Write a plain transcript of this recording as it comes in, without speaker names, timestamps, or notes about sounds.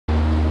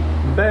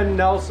Ben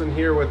Nelson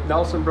here with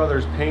Nelson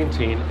Brothers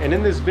Painting, and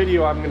in this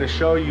video I'm going to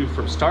show you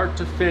from start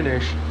to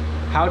finish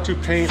how to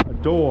paint a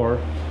door.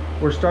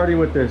 We're starting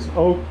with this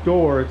oak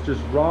door. It's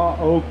just raw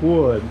oak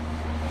wood.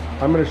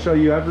 I'm going to show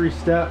you every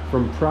step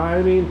from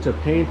priming to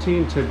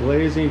painting to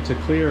glazing to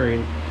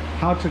clearing,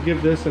 how to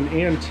give this an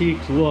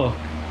antique look.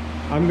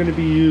 I'm going to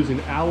be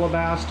using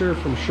alabaster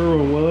from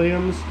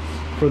Sherwin-Williams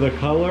for the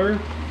color,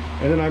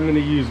 and then I'm going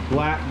to use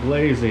black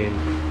glazing.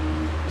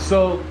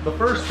 So the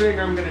first thing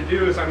I'm going to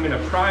do is I'm going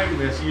to prime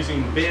this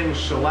using bin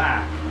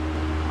shellac.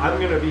 I'm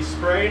going to be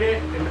spraying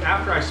it, and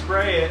after I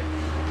spray it,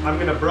 I'm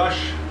going to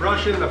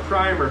brush in the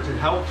primer to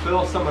help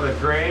fill some of the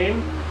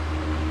grain.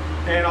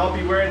 And I'll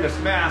be wearing this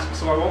mask,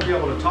 so I won't be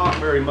able to talk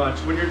very much.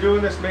 When you're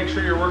doing this, make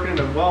sure you're working in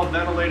a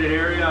well-ventilated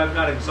area. I've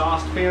got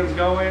exhaust fans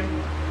going.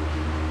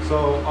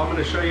 So I'm going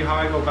to show you how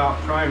I go about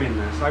priming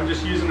this. I'm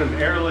just using an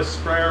airless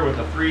sprayer with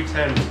a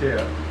 310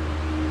 tip.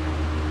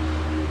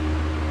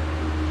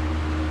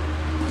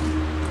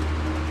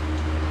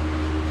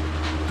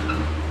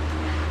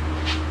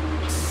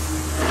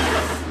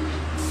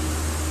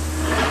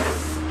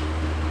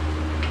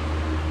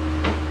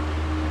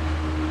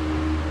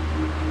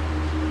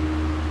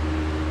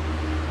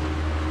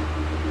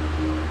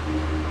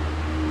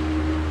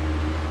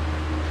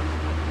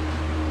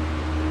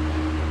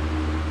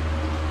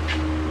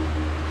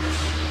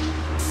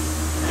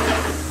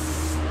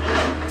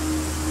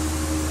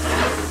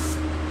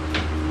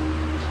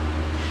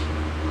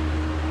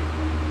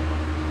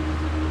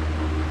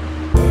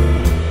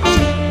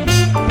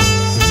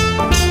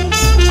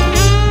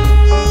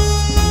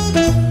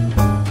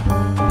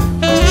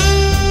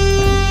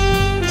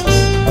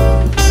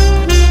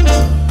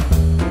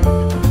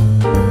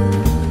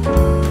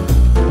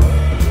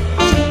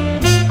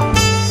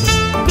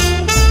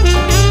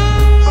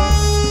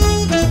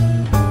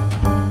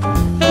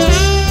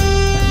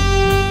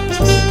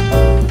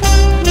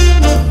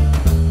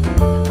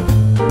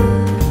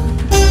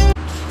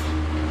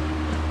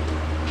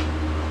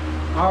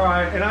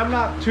 And I'm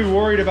not too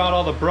worried about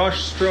all the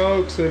brush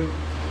strokes and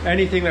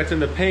anything that's in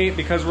the paint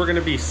because we're going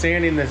to be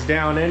sanding this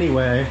down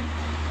anyway.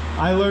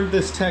 I learned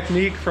this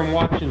technique from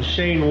watching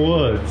Shane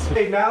Woods.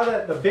 Okay, now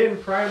that the bin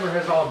primer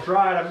has all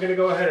dried, I'm going to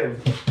go ahead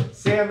and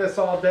sand this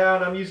all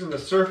down. I'm using the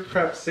Surf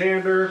Prep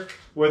sander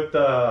with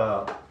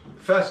the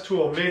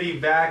Festool MIDI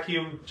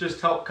vacuum, just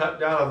to help cut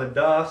down on the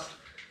dust.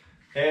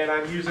 And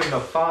I'm using the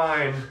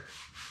fine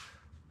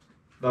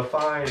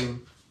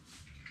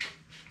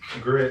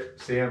grit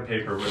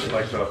sandpaper with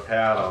like the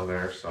pad on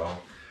there, so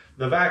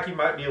the vacuum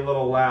might be a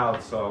little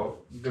loud, so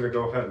I'm gonna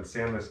go ahead and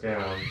sand this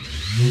down.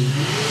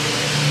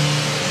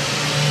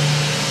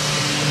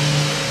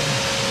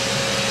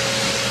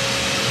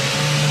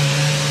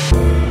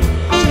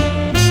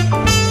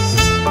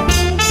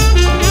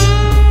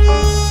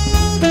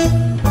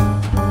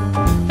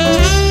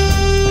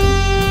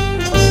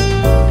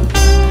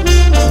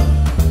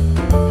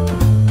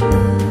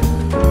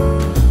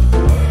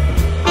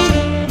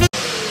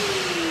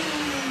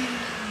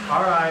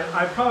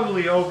 I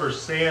probably over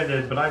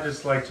sanded, but I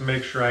just like to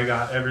make sure I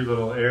got every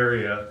little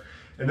area.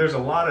 And there's a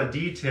lot of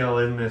detail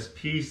in this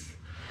piece.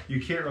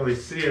 You can't really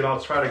see it. I'll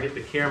try to get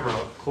the camera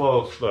up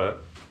close,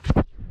 but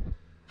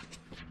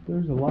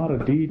there's a lot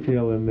of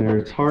detail in there.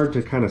 It's hard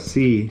to kind of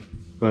see,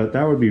 but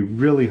that would be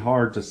really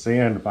hard to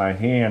sand by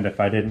hand if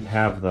I didn't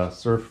have the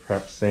Surf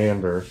Prep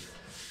sander.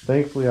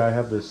 Thankfully, I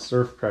have this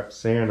Surf Prep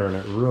sander and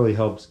it really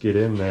helps get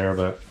in there,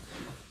 but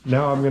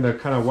now I'm gonna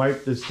kind of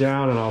wipe this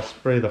down and I'll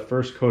spray the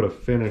first coat of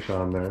finish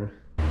on there.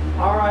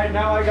 All right,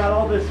 now I got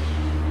all this,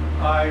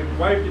 I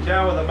wiped it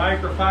down with a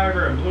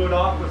microfiber and blew it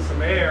off with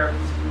some air.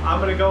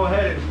 I'm gonna go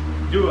ahead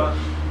and do a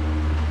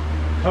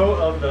coat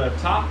of the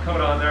top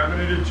coat on there. I'm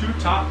gonna do 2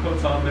 top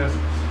coats on this.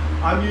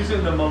 I'm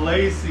using the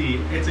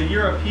Malacy. It's a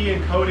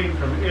European coating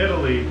from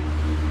Italy.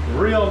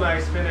 Real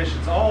nice finish.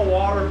 It's all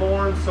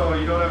waterborne, so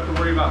you don't have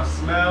to worry about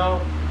smell.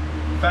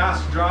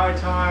 Fast dry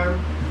time.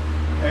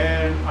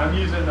 And I'm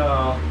using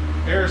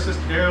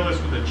air-assisted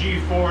airless with a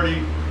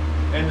G40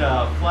 and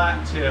a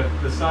flat tip.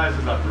 The size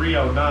is a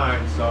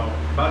 309, so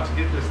I'm about to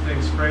get this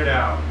thing sprayed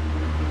out.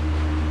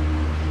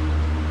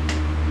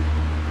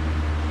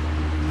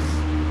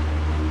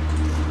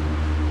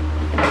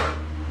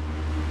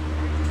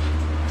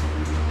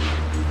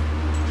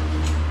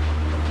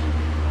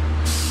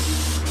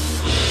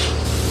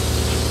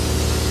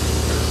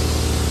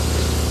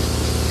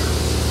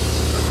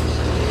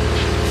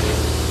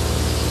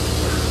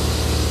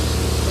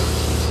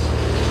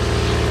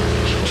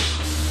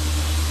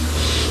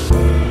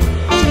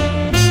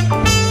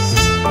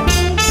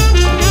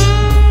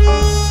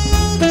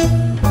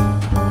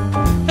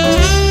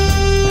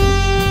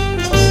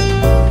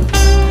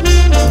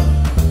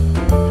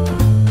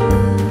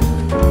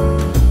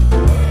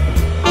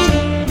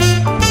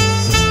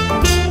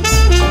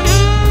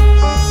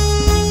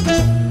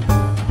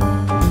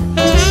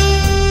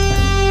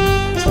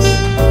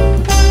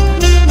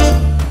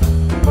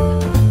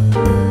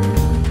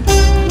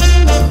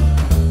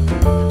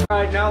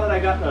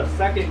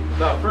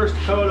 the first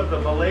coat of the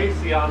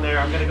Malacy on there,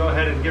 I'm going to go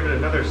ahead and give it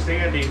another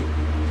sanding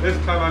This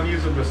time I'm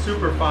using the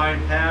super fine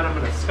pad. I'm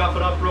gonna scuff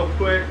it up real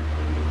quick.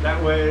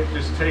 That way it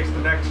just takes the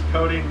next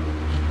coating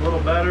a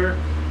little better.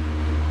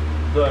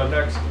 The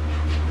next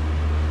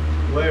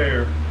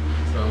layer.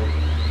 So.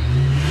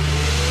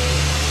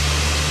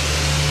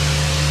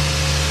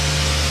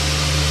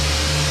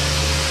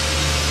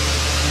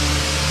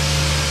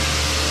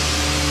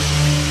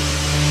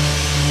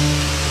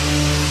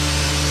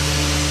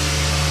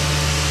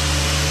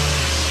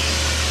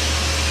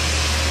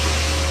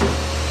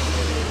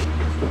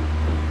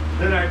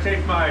 Then I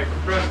take my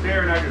compressed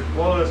air and I just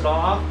blow this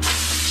off.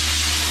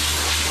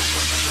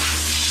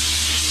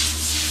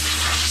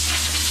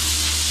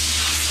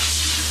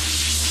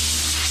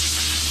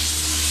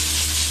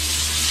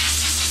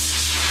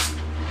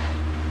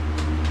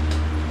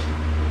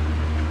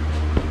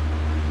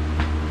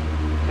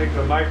 Take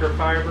the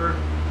microfiber,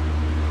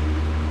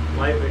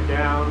 lighten it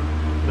down,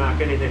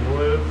 knock anything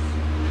loose.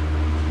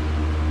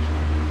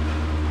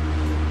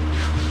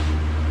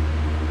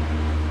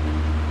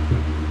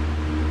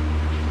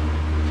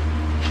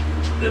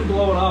 Then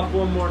blow it off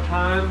one more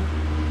time.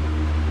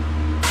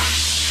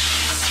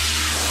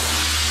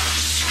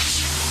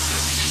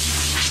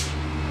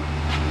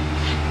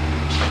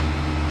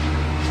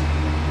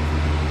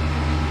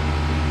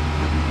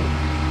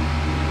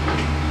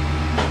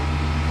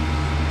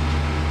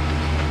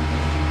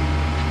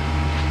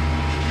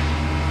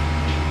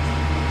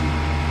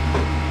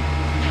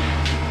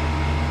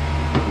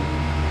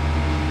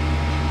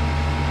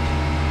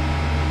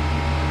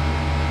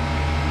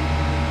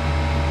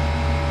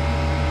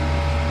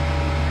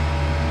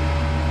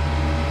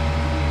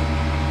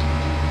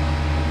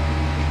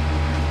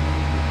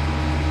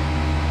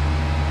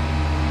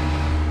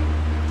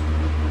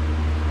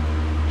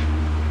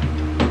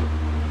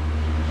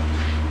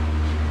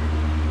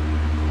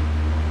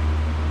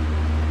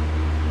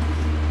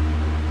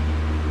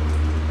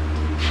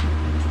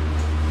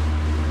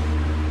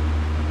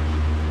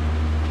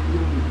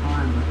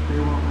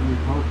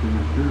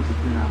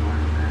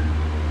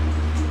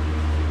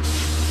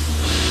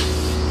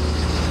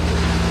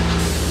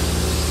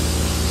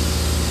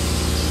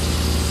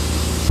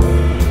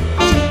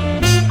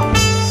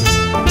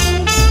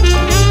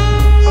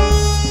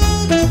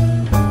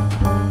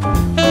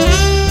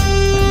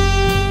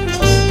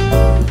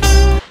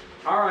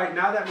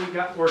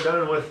 We're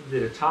done with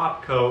the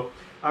top coat,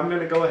 I'm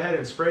going to go ahead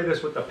and spray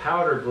this with the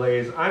powder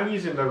glaze. I'm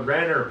using the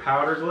Renner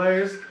powder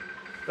glaze.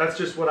 That's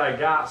just what I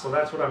got, so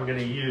that's what I'm going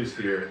to use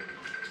here.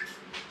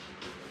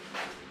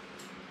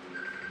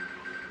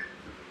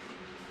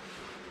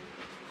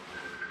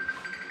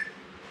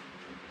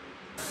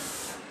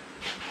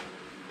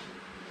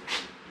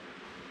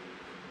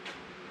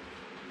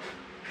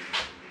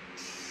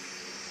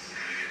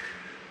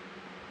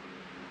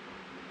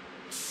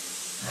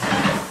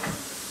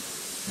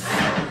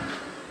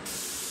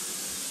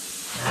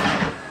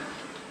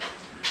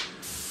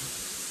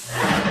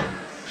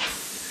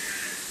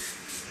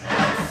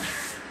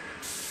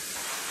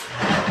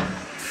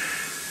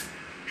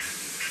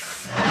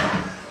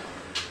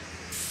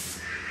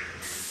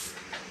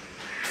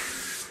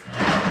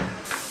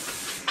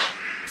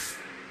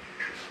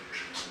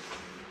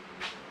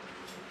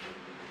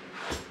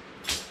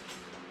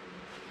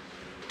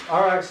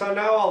 Alright, so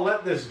now I'll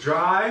let this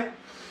dry,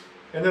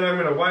 and then I'm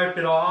going to wipe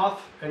it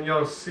off, and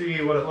you'll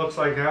see what it looks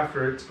like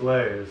after it's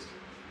glazed.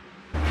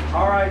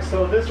 Alright,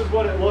 so this is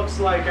what it looks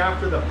like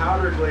after the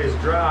powder glaze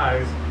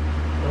dries.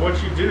 And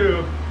what you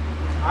do,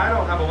 I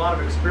don't have a lot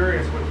of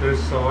experience with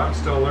this, so I'm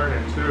still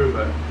learning too,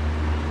 but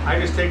I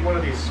just take one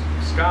of these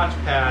Scotch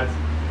pads,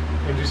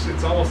 and just,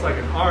 it's almost like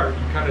an art.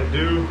 You kind of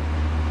do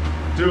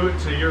it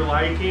to your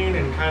liking,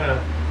 and kind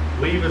of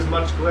leave as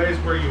much glaze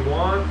where you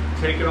want,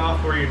 take it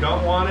off where you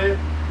don't want it,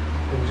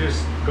 and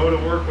just go to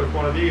work with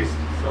one of these.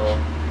 So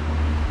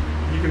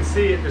you can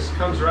see it just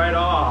comes right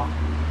off.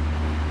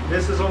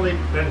 This has only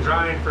been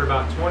drying for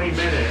about 20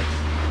 minutes.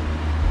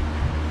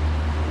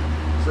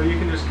 So you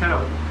can just kind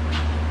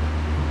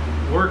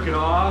of work it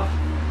off.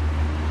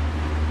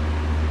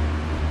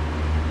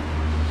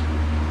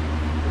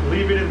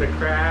 Leave it in the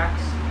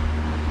cracks.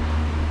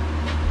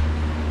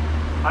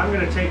 I'm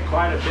going to take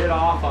quite a bit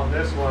off on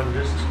this one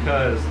just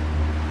because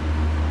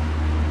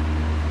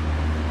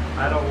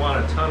I don't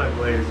want a ton of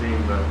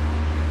glazing, but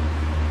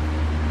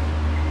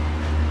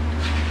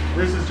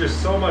this is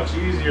just so much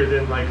easier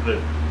than like the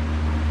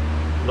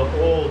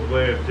old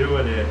way of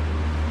doing it.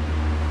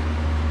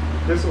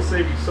 This will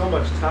save you so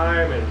much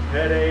time and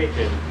headache,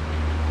 and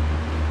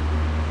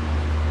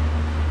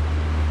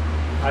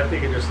I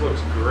think it just looks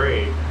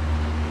great.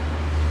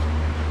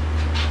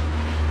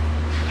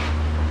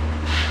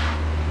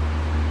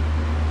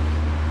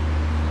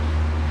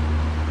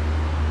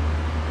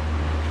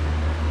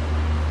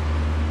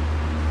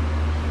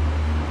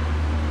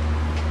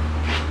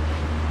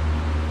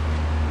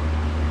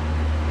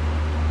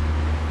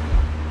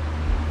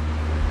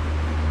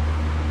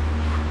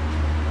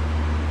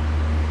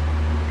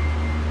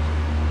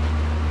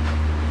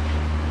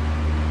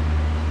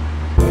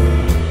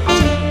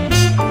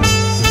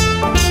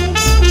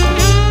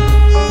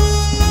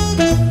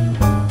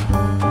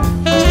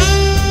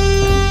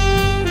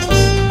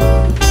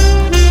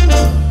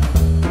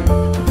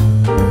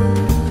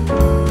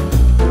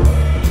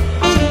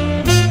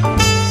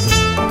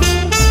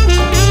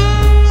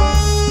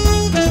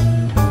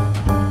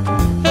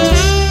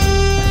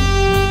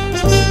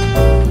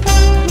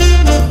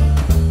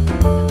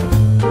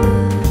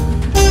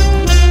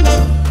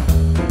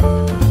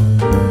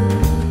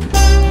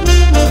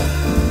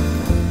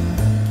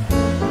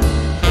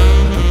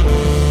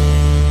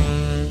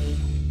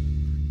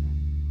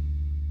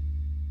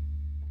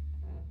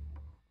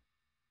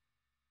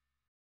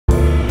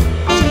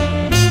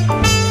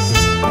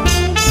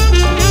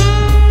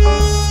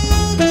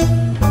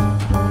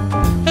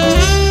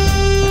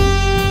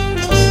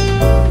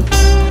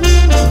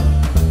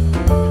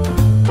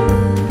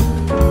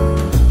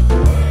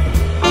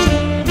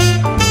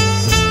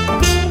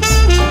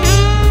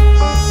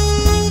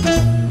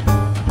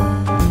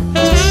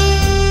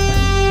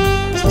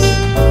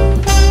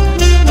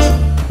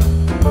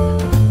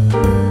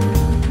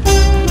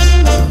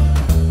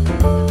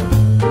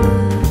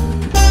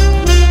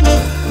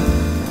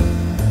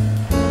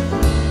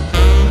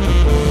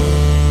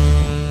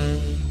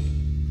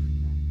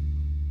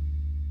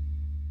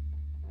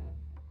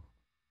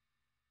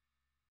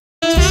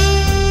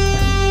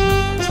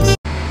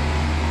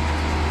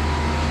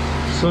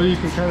 So you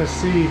can kind of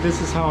see,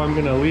 this is how I'm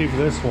gonna leave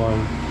this one.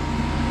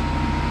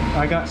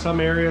 I got some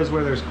areas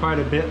where there's quite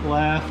a bit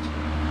left.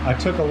 I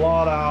took a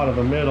lot out of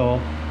the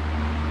middle.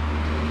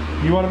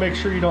 You wanna make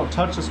sure you don't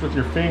touch this with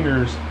your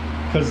fingers,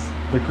 because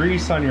the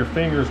grease on your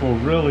fingers will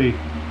really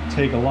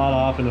take a lot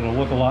off and it'll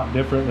look a lot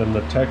different than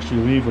the texture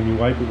you leave when you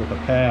wipe it with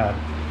a pad.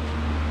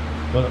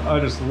 But I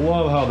just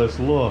love how this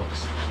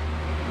looks.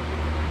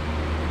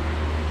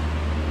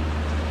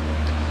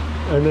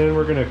 And then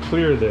we're gonna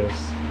clear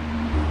this.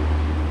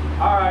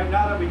 All right,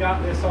 now that we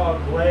got this all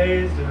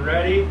glazed and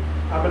ready,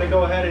 I'm gonna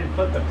go ahead and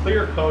put the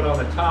clear coat on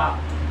the top.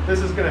 This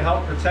is gonna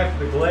help protect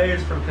the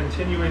glaze from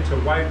continuing to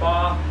wipe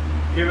off,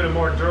 give it a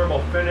more durable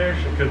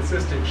finish, a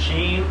consistent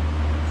sheen.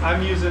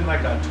 I'm using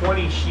like a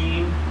 20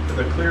 sheen for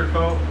the clear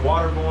coat,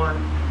 waterborne,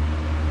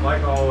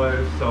 like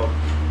always. So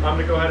I'm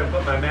gonna go ahead and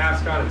put my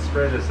mask on and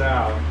spray this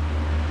out.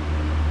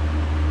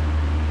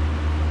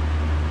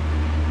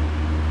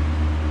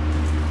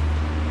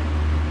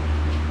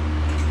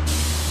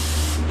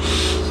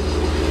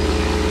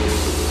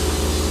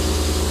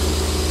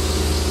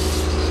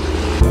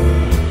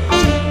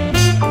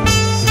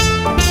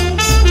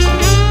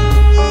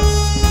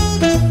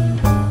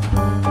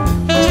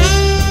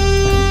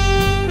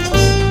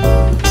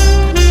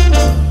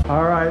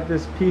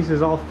 This piece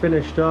is all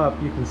finished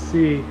up. You can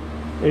see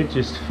it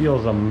just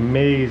feels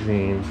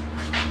amazing.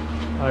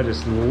 I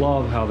just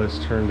love how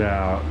this turned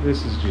out.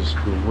 This is just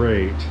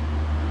great.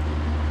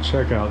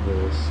 Check out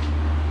this.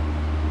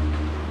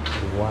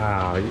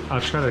 Wow. I'll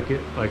try to get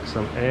like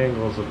some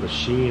angles of the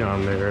sheen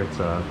on there. It's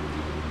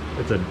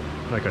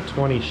like a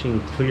 20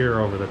 sheen clear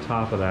over the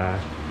top of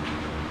that.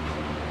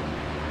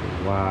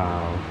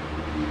 Wow.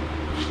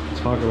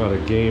 Talk about a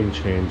game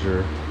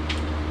changer.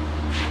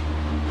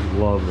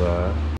 Love that.